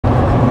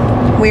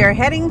We are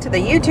heading to the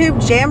YouTube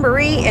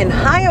Jamboree in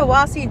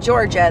Hiawassee,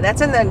 Georgia.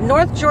 That's in the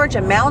North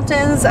Georgia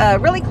mountains,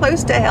 really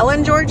close to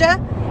Helen, Georgia.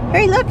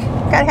 Hey, look,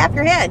 got half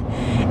your head.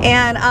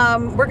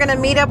 And we're gonna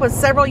meet up with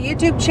several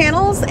YouTube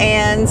channels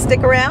and stick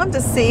around to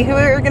see who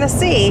we're gonna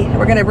see.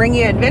 We're gonna bring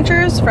you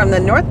adventures from the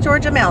North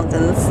Georgia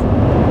mountains.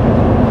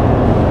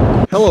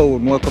 Hello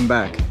and welcome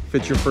back. If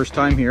it's your first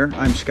time here,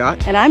 I'm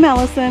Scott. And I'm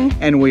Allison.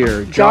 And we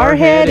are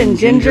Jarhead and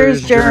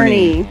Ginger's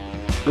Journey.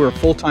 We're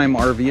full-time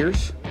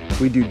RVers.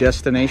 We do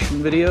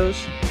destination videos,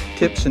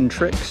 tips and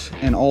tricks,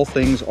 and all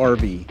things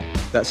RV.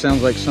 That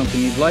sounds like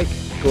something you'd like.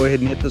 Go ahead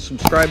and hit the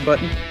subscribe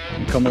button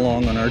and come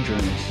along on our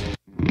journeys.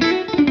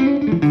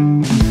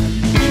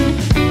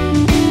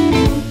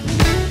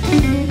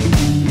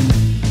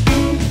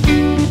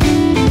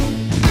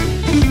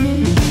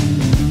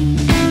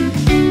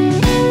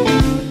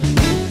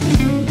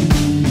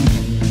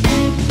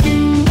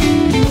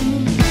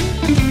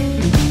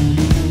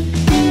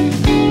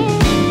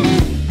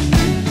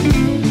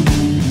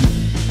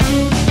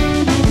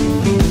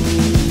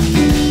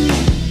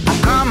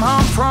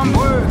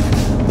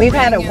 We've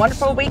had a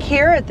wonderful week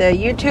here at the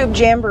YouTube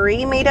Jamboree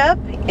meetup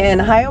in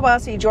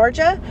Hiawassee,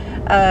 Georgia.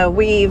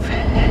 We've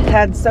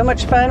had so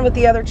much fun with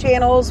the other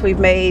channels. We've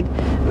made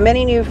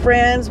many new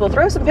friends. We'll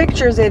throw some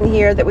pictures in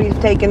here that we've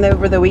taken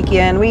over the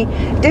weekend. We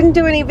didn't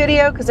do any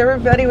video because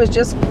everybody was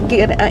just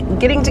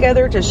getting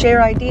together to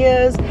share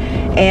ideas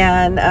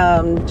and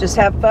just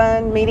have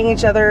fun meeting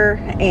each other.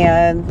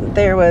 And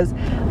there was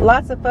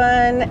lots of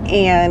fun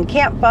and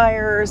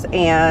campfires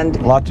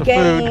and lots of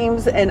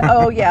games food. And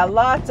oh yeah,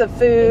 lots of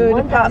food,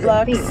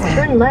 potlucks.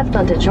 Turn left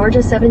onto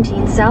Georgia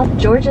 17 South,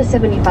 Georgia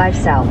 75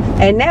 South.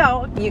 And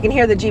now you can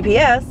hear the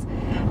GPS,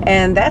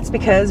 and that's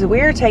because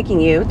we're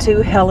taking you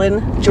to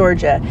Helen,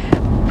 Georgia.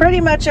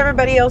 Pretty much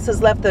everybody else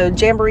has left. The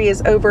Jamboree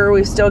is over.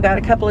 We've still got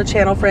a couple of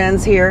channel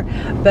friends here,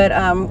 but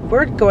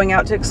we're going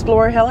out to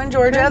explore Helen,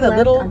 Georgia, Turn the left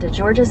little onto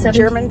Georgia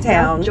 17 German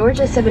town. South,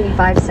 Georgia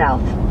 75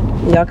 South.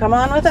 Y'all come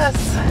on with us.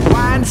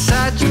 Why does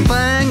such a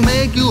thing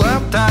make you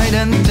uptight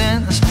and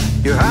tense?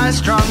 You're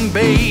high-strung,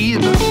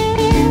 babe.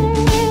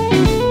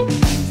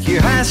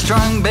 You're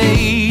high-strung,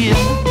 babe.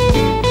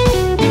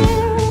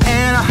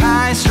 And a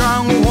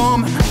high-strung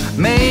woman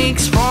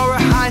makes for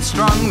a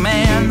high-strung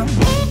man.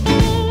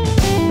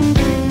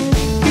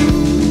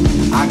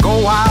 I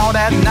go out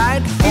at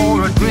night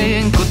for a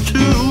drink or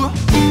two.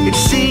 It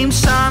seems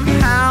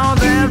somehow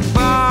that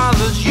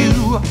bothers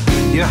you.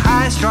 You're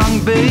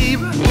high-strung, babe.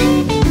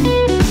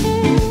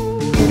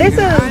 This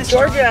is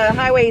Georgia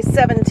Highway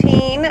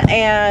 17,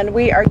 and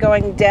we are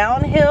going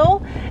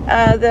downhill.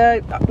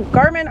 The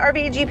Garmin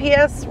RV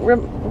GPS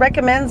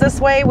recommends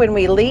this way when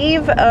we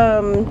leave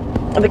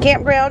the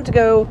campground to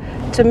go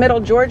to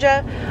Middle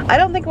Georgia. I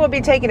don't think we'll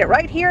be taking it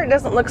right here. It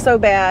doesn't look so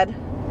bad.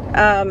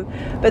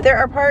 But there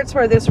are parts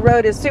where this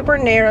road is super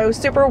narrow,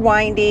 super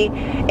windy,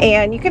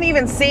 and you can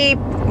even see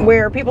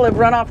where people have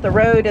run off the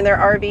road in their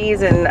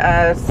RVs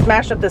and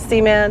smashed up the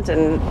cement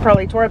and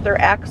probably tore up their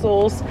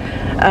axles.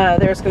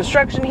 There's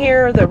construction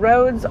here. The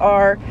roads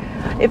are,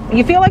 if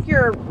you feel like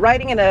you're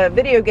riding in a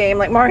video game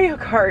like Mario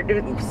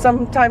Kart,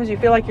 sometimes you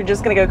feel like you're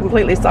just going to go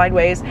completely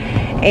sideways.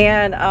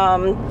 And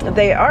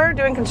they are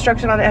doing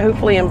construction on it,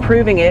 hopefully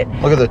improving it.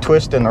 Look at the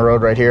twist in the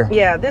road right here.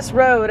 Yeah, this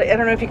road, I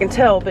don't know if you can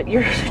tell, but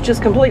you're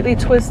just completely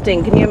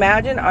twisting. Can you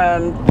imagine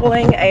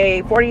pulling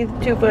a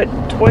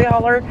 42-foot toy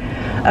hauler?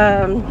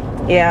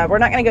 Yeah, we're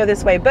not going to go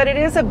this way, but it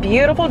is a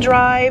beautiful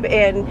drive,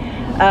 and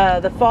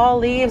the fall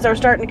leaves are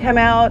starting to come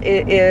out.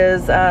 It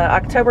is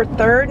October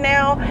 3rd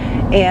now,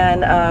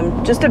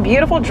 and just a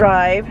beautiful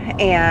drive,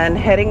 and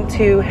heading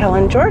to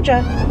Helen,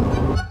 Georgia.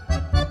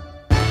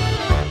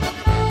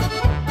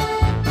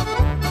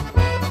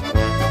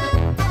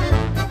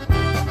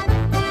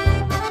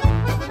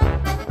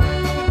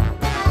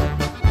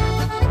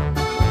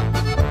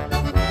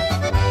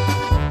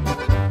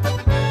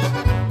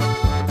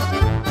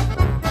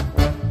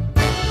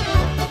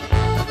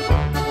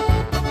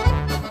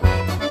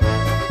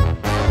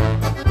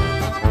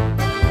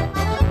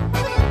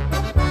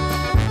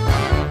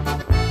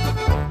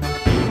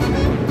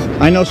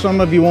 I know some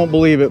of you won't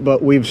believe it,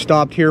 but we've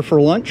stopped here for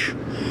lunch.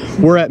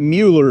 We're at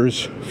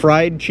Mullers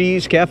Fried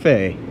Cheese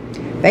Cafe.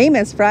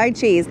 Famous fried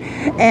cheese.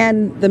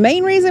 And the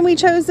main reason we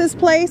chose this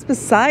place,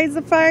 besides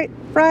the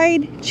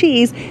fried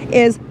cheese,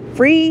 is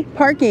free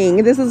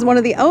parking. This is one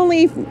of the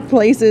only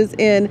places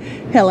in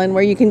Helen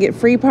where you can get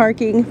free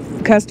parking,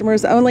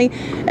 customers only.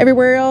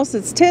 Everywhere else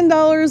it's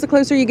 $10 the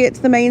closer you get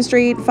to the main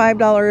street,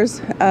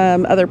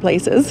 $5 other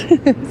places.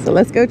 So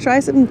let's go try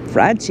some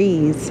fried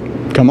cheese.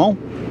 Come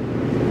on.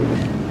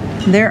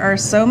 There are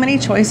so many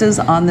choices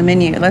on the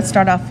menu. Let's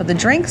start off with the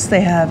drinks.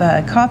 They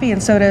have coffee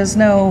and sodas,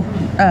 no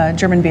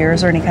German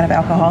beers or any kind of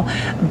alcohol.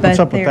 But what's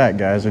up with that,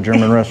 guys? A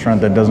German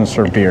restaurant that doesn't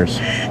serve beers.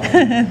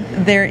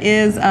 There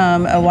is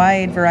a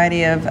wide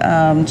variety of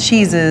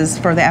cheeses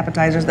for the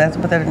appetizers. That's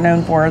what they're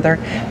known for. They're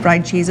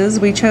fried cheeses.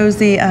 We chose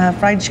the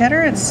fried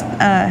cheddar. It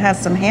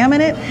has some ham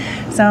in it.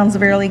 Sounds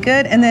really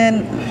good. And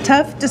then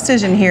tough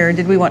decision here.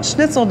 Did we want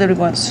Schnitzel? Did we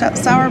want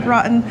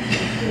sauerbraten?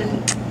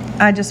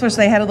 I just wish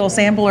they had a little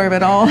sampler of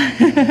it all. I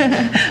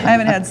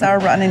haven't had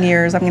sauerbraten in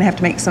years. I'm gonna have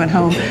to make some at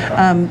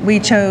home. We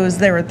chose,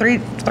 there were three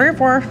or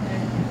four,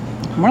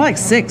 more like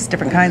 6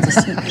 different kinds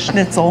of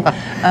schnitzel.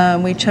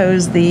 We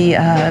chose the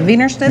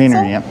Wiener Schnitzel.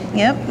 Wiener, yep.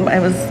 Yep,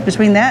 it was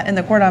between that and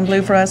the cordon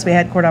bleu for us. We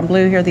had cordon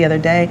bleu here the other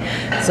day,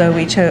 so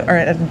we chose, or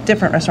at a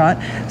different restaurant,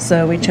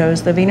 so we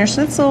chose the Wiener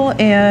Schnitzel,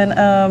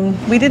 and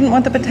we didn't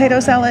want the potato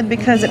salad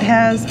because it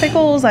has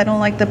pickles. I don't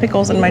like the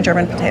pickles in my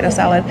German potato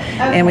salad.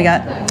 And we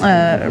got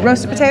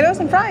roasted potatoes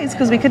and fries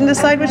because we couldn't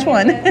decide which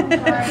one.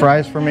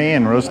 Fries for me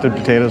and roasted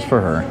potatoes for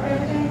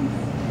her.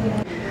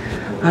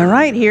 All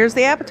right, here's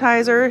the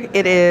appetizer.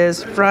 It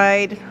is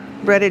fried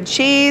breaded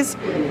cheese.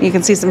 You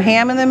can see some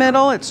ham in the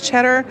middle. It's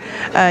cheddar.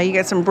 You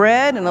get some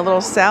bread and a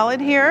little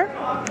salad here.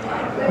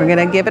 We're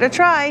gonna give it a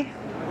try.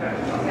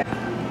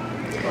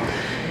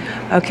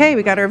 Okay,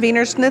 we got our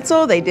Wiener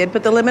Schnitzel. They did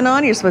put the lemon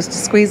on. You're supposed to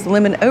squeeze the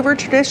lemon over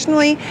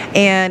traditionally,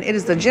 and it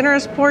is the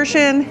generous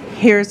portion.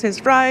 Here's his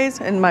fries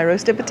and my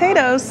roasted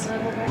potatoes.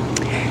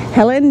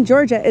 Helen,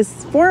 Georgia is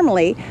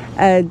formerly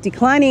a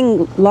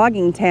declining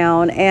logging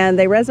town, and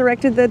they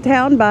resurrected the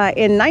town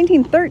in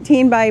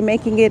 1913 by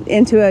making it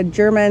into a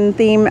German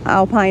theme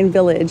alpine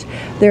village.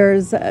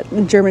 There's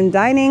German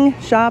dining,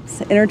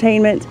 shops,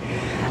 entertainment,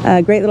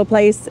 great little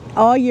place.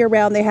 All year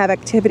round they have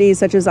activities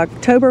such as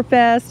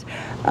Oktoberfest,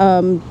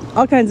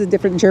 all kinds of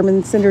different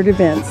German-centered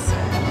events.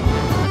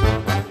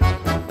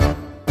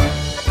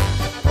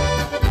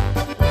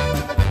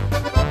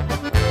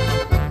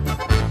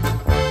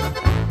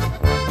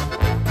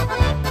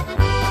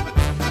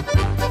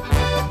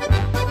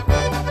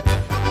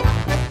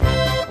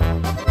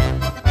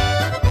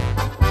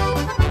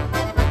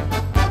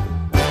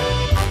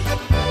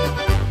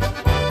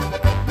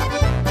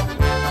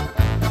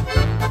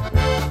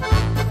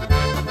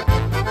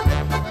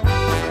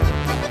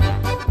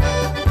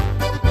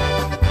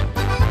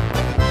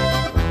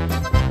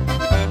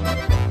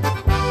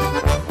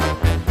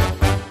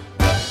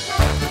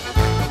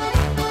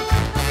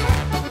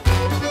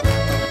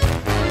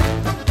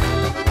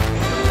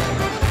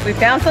 We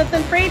found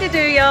something free to do,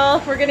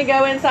 y'all. We're gonna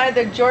go inside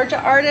the Georgia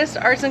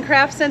Arts and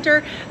Crafts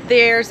Center.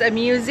 There's a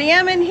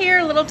museum in here,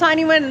 a little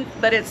tiny one,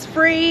 but it's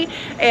free,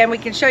 and we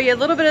can show you a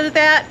little bit of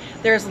that.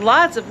 There's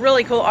lots of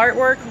really cool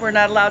artwork. We're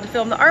not allowed to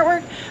film the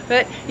artwork,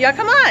 but y'all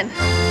come on.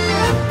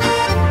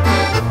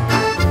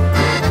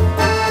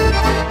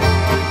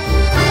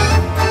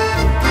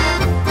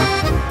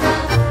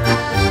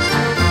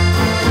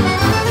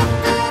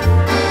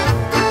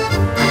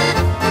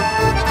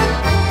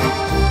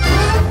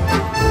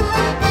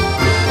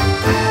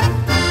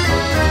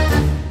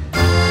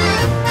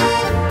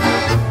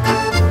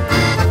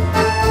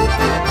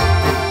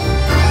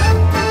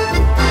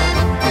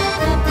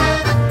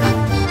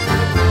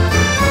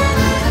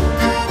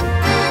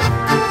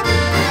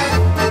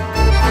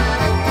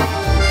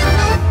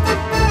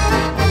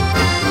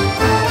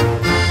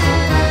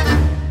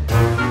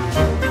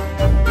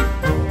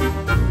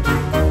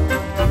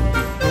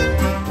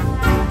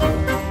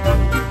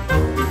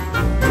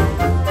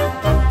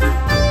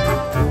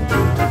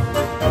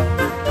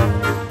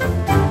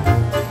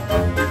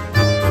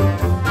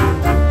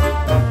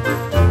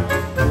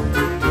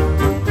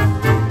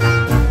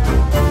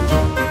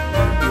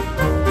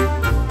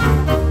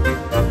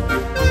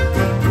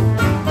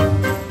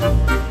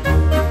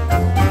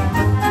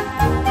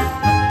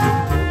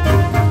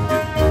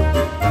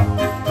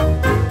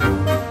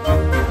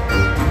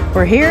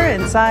 We're here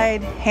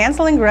inside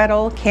Hansel and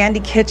Gretel Candy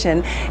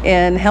Kitchen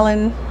in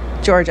Helen,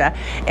 Georgia,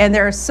 and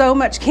there is so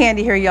much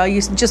candy here, y'all.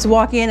 You just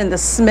walk in and the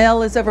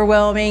smell is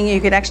overwhelming.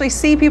 You can actually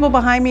see people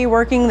behind me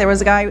working. There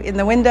was a guy in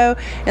the window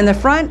in the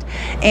front,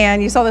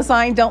 and you saw the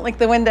sign, "Don't lick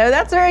the window."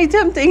 That's very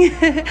tempting.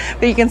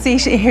 But you can see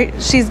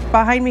she's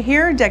behind me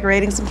here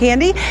decorating some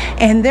candy,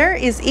 and there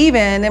is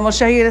even, and we'll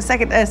show you in a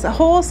second, a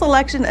whole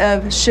selection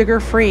of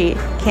sugar-free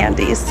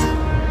candies.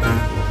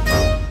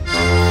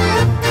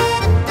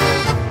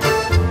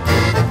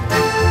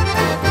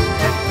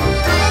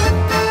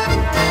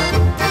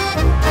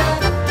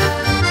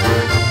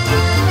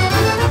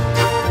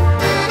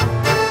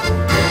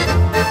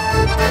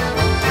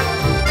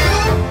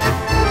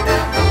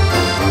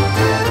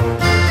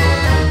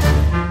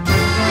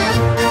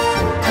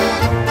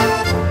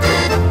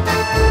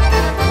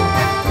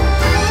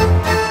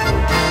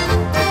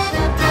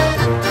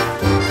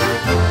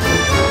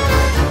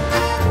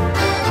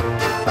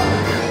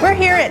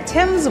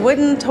 Tim's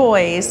Wooden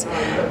Toys.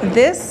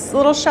 This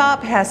little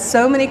shop has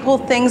so many cool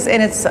things,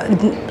 and it's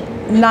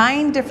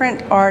 9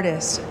 different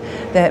artists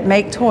that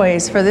make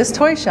toys for this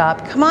toy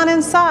shop. Come on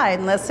inside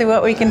and let's see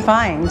what we can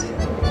find.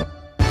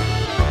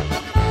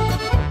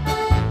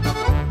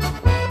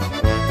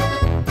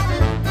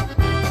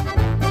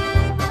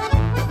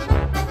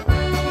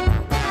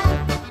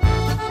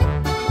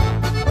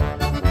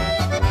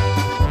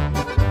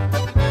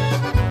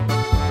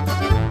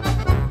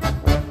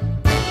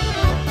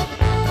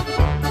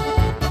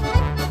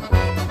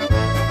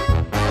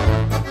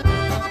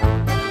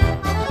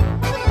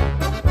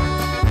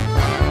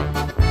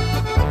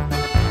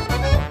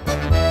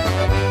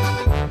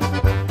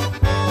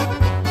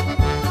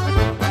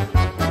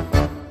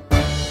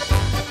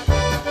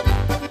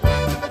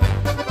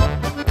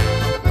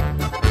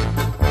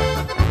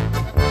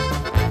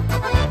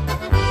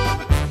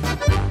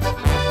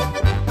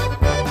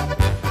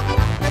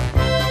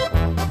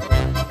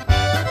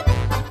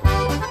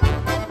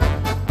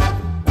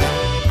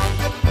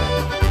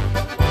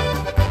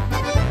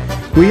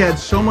 We had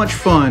so much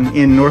fun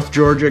in North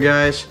Georgia,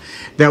 guys,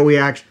 that we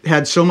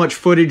had so much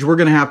footage. We're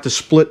going to have to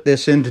split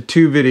this into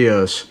 2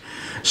 videos.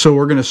 So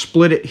we're going to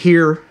split it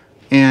here,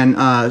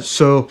 and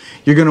so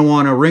you're going to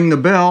want to ring the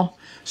bell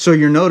so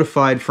you're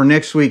notified for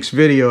next week's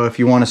video if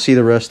you want to see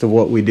the rest of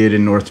what we did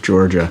in North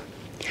Georgia.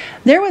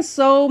 There was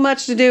so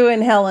much to do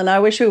in Helen. I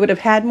wish we would have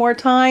had more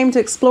time to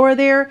explore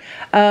there.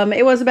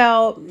 It was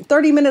about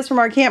 30 minutes from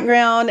our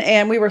campground,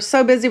 and we were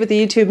so busy with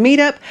the YouTube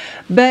meetup,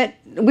 but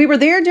we were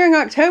there during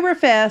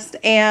Oktoberfest,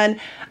 and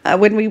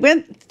when we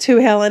went to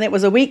Helen, it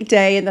was a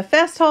weekday, and the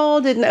fest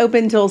hall didn't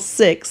open until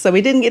 6, so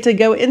we didn't get to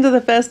go into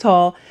the fest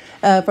hall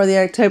for the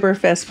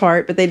Oktoberfest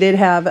part, but they did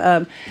have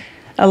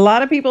a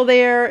lot of people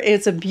there.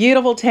 It's a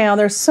beautiful town.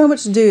 There's so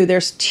much to do.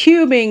 There's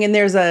tubing, and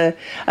there's a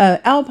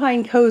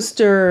alpine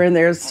coaster, and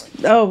there's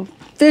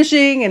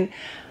fishing, and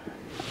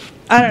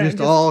I don't know,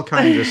 just all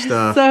kinds of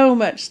stuff. So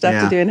much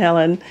stuff to do in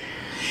Helen.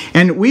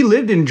 And we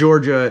lived in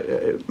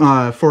Georgia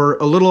for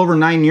a little over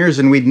 9 years,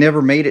 and we'd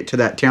never made it to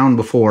that town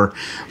before.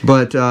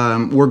 But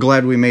we're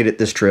glad we made it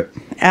this trip.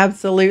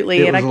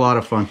 Absolutely. It was a lot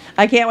of fun.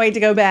 I can't wait to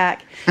go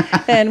back.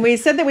 And we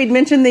said that we'd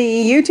mention the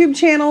YouTube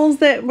channels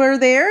that were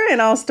there,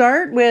 and I'll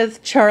start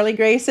with Charlie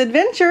Grace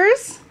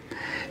Adventures.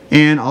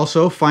 And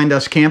also Find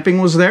Us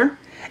Camping was there.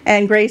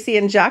 And Gracie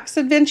and Jock's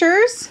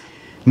Adventures.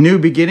 New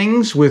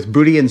Beginnings with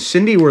Booty and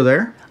Cindy were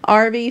there.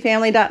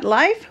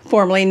 RVFamily.life,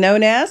 formerly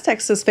known as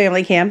Texas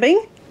Family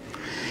Camping.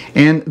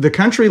 And The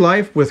Country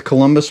Life with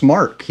Columbus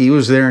Mark. He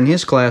was there in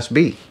his Class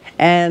B.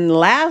 And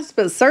last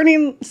but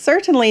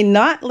certainly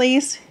not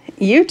least,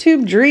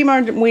 YouTube Dream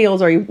on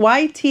Wheels, or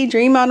YT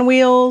Dream on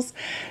Wheels,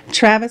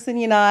 Travis and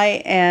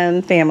Unai,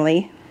 and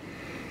family.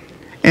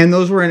 And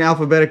those were in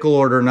alphabetical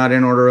order, not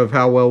in order of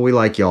how well we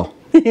like y'all.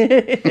 All right,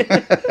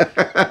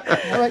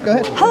 go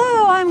ahead.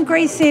 Hello, I'm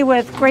Gracie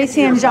with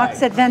Gracie and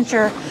Jock's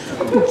Adventure.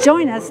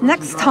 Join us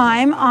next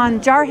time on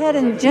Jarhead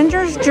and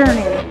Ginger's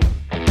Journey.